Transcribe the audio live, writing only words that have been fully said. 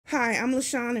Hi, I'm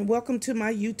Lashon and welcome to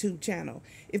my YouTube channel.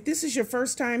 If this is your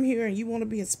first time here and you want to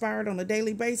be inspired on a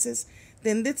daily basis,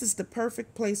 then this is the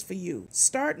perfect place for you.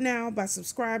 Start now by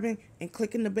subscribing and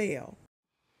clicking the bell.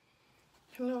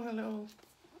 Hello.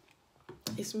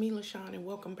 It's me, Lashon, and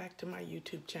welcome back to my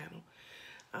YouTube channel.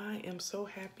 I am so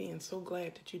happy and so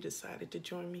glad that you decided to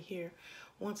join me here.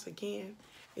 Once again,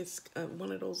 it's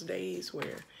one of those days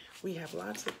where we have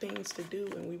lots of things to do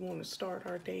and we want to start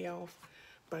our day off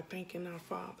by thanking our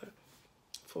Father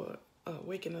for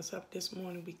waking us up this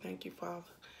morning. We thank you,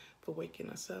 Father, for waking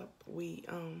us up. We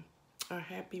are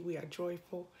happy, we are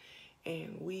joyful,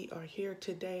 and we are here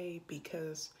today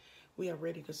because we are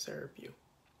ready to serve you.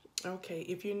 Okay,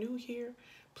 if you're new here,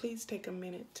 please take a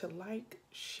minute to like,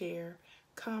 share,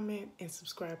 comment, and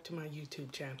subscribe to my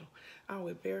YouTube channel. I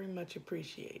would very much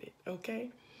appreciate it, okay?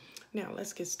 Now,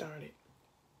 let's get started.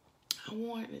 I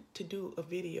wanted to do a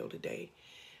video today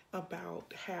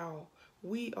about how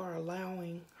we are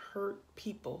allowing hurt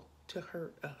people to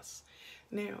hurt us.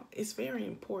 Now, it's very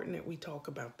important that we talk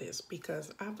about this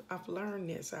because I've learned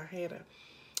this. I had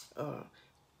a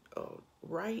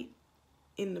right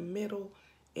in the middle,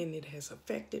 and it has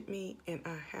affected me, and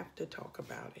I have to talk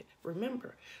about it.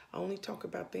 Remember, I only talk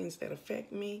about things that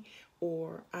affect me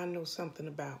or I know something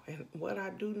about. And what I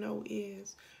do know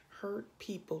is hurt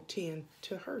people tend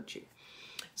to hurt you.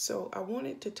 So I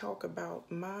wanted to talk about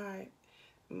my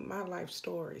life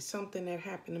story, something that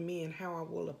happened to me and how I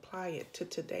will apply it to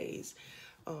today's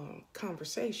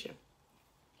conversation.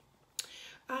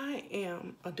 I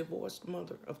am a divorced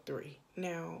mother of 3.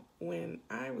 Now, when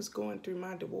I was going through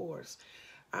my divorce,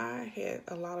 I had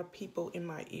a lot of people in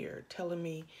my ear telling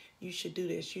me, you should do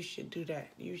this, you should do that,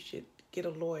 you should get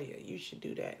a lawyer, you should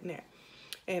do that and that.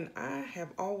 And I have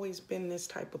always been this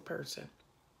type of person.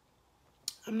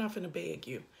 I'm not going to beg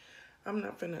you. I'm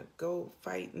not going to go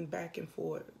fighting back and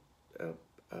forth. And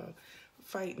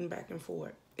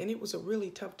it was a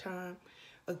really tough time.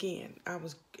 Again, I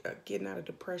was getting out of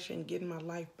depression, getting my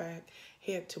life back,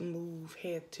 had to move,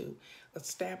 had to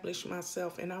establish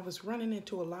myself. And I was running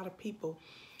into a lot of people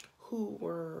who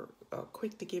were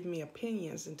quick to give me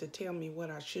opinions and to tell me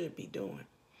what I should be doing.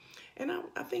 And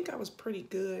I think I was pretty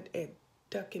good at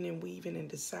ducking and weaving and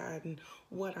deciding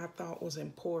what I thought was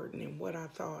important and what I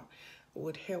thought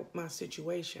would help my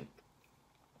situation.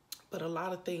 But a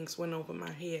lot of things went over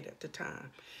my head at the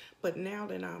time. But now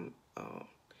that I'm,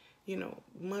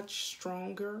 much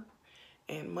stronger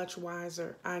and much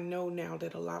wiser, I know now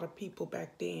that a lot of people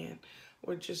back then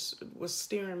was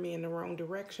steering me in the wrong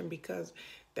direction because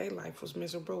their life was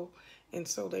miserable. And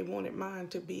so they wanted mine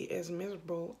to be as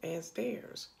miserable as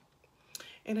theirs.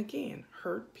 And again,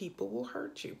 hurt people will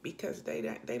hurt you because they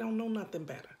don't know nothing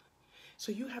better.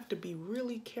 So you have to be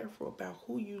really careful about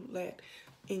who you let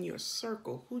in your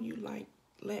circle, who you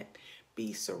let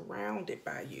be surrounded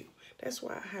by you. That's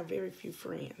why I have very few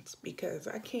friends, because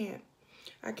I can't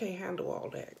handle all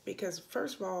that. Because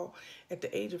first of all, at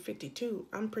the age of 52,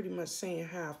 I'm pretty much saying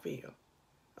how I feel.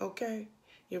 Okay?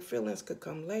 Your feelings could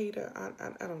come later.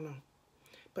 I don't know.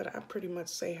 But I pretty much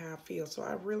say how I feel. So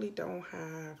I really don't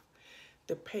have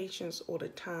the patience or the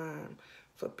time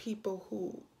for people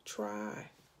who try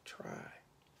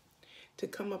to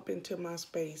come up into my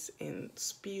space and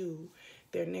spew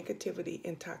their negativity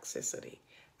and toxicity.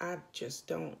 I just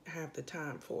don't have the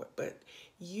time for it. But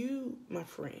you, my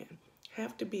friend,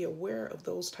 have to be aware of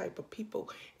those type of people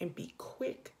and be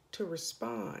quick to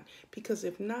respond, because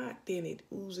if not, then it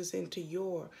oozes into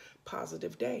your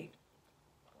positive day.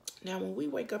 Now, when we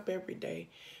wake up every day,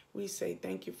 we say,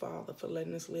 thank you, Father, for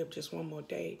letting us live just one more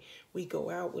day. We go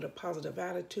out with a positive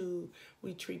attitude.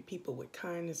 We treat people with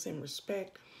kindness and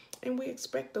respect. And we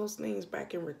expect those things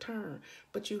back in return.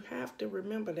 But you have to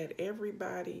remember that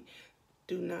everybody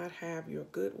do not have your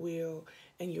goodwill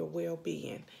and your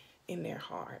well-being in their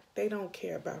heart. They don't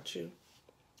care about you.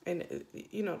 And,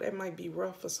 that might be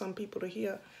rough for some people to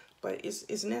hear, but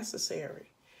it's necessary,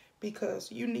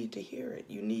 because you need to hear it.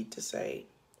 You need to say,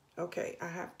 okay, I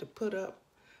have to put up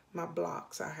my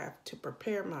blocks. I have to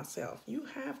prepare myself. You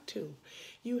have to,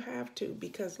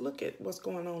 because look at what's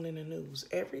going on in the news.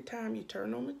 Every time you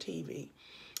turn on the TV,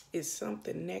 it's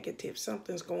something negative.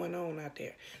 Something's going on out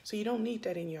there. So you don't need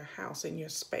that in your house, in your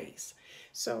space.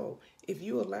 So if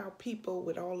you allow people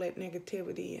with all that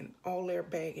negativity and all their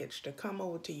baggage to come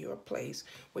over to your place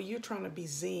where you're trying to be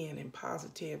zen and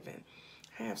positive and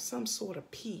have some sort of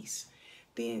peace,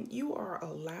 then you are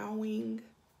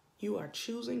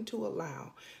choosing to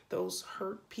allow those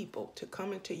hurt people to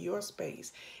come into your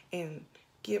space and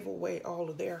give away all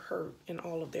of their hurt and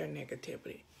all of their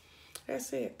negativity.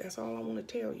 That's it. That's all I want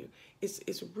to tell you.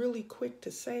 It's really quick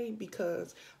to say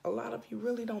because a lot of you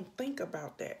really don't think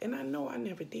about that. And I know I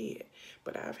never did,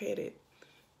 but I've had it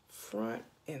front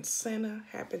and center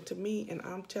happen to me, and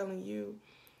I'm telling you,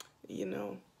 you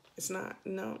know, it's not,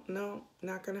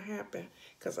 not gonna happen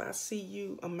because I see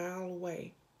you a mile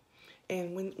away.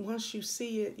 And once you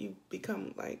see it, you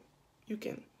become like, you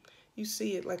can, you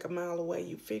see it like a mile away,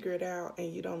 you figure it out,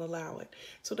 and you don't allow it.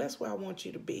 So that's where I want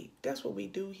you to be. That's what we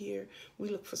do here. We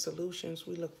look for solutions.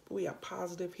 We are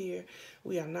positive here.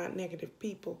 We are not negative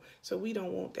people. So we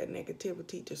don't want that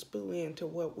negativity to spew into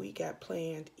what we got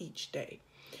planned each day.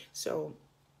 So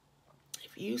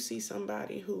if you see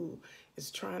somebody who is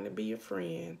trying to be a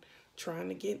friend, trying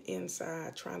to get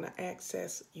inside, trying to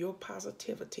access your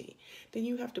positivity, then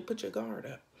you have to put your guard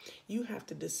up. You have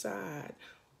to decide,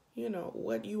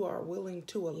 what you are willing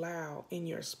to allow in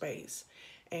your space.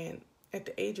 And at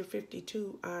the age of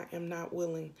 52, I am not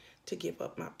willing to give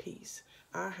up my peace.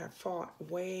 I have fought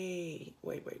way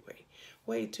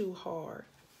too hard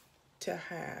to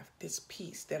have this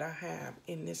peace that I have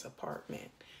in this apartment,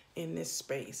 in this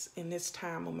space, in this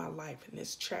time of my life, in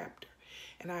this chapter.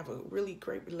 And I have a really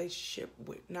great relationship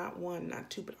with not one, not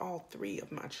two, but all three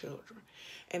of my children.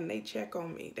 And they check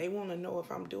on me. They want to know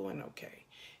if I'm doing okay.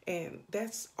 And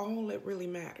that's all that really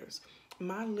matters.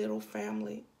 My little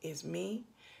family is me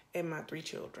and my three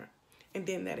children. And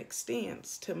then that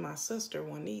extends to my sister,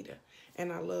 Juanita.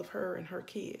 And I love her and her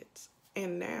kids.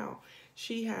 And now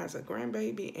she has a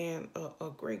grandbaby and a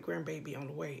great-grandbaby on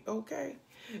the way, okay?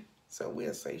 So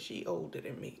we'll say she older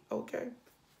than me, okay?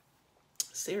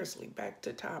 Seriously, back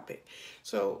to topic.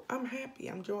 So I'm happy,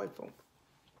 I'm joyful.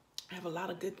 I have a lot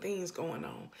of good things going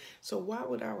on. So why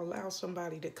would I allow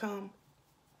somebody to come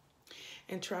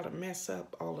and try to mess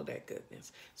up all of that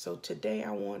goodness? So today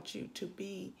I want you to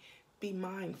be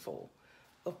mindful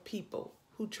of people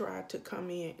who try to come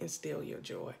in and steal your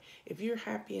joy. If you're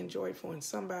happy and joyful and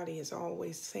somebody is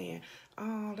always saying,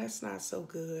 oh, that's not so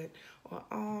good, or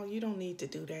oh, you don't need to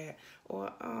do that,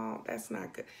 or oh, that's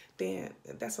not good, then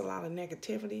that's a lot of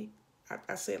negativity.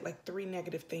 I said like 3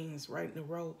 negative things right in a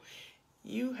row.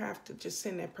 You have to just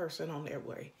send that person on their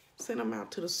way. Send them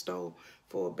out to the store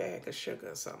for a bag of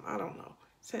sugar or something. I don't know.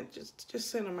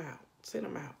 Just send them out. Send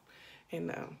them out. And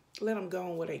let them go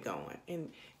on where they're going.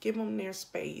 And give them their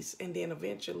space. And then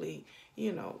eventually,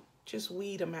 just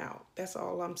weed them out. That's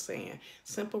all I'm saying.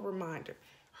 Simple reminder.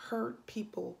 Hurt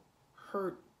people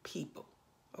hurt people.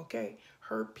 Okay?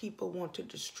 Hurt people want to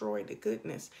destroy the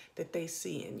goodness that they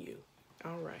see in you.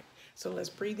 All right. So let's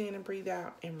breathe in and breathe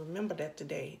out. And remember that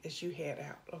today as you head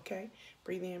out. Okay?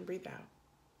 Breathe in, breathe out.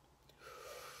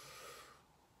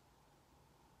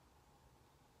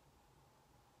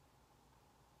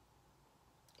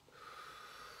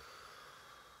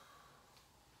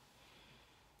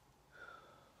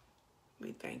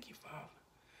 We thank you, Father.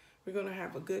 We're going to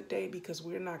have a good day because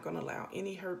we're not going to allow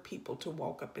any hurt people to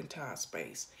walk up into our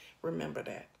space. Remember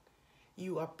that.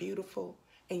 You are beautiful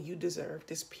and you deserve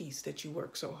this peace that you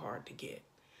work so hard to get.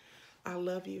 I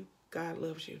love you. God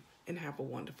loves you. And have a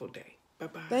wonderful day.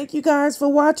 Bye-bye. Thank you guys for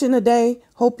watching today.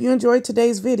 Hope you enjoyed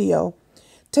today's video.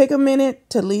 Take a minute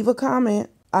to leave a comment.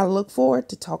 I look forward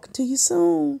to talking to you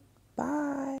soon.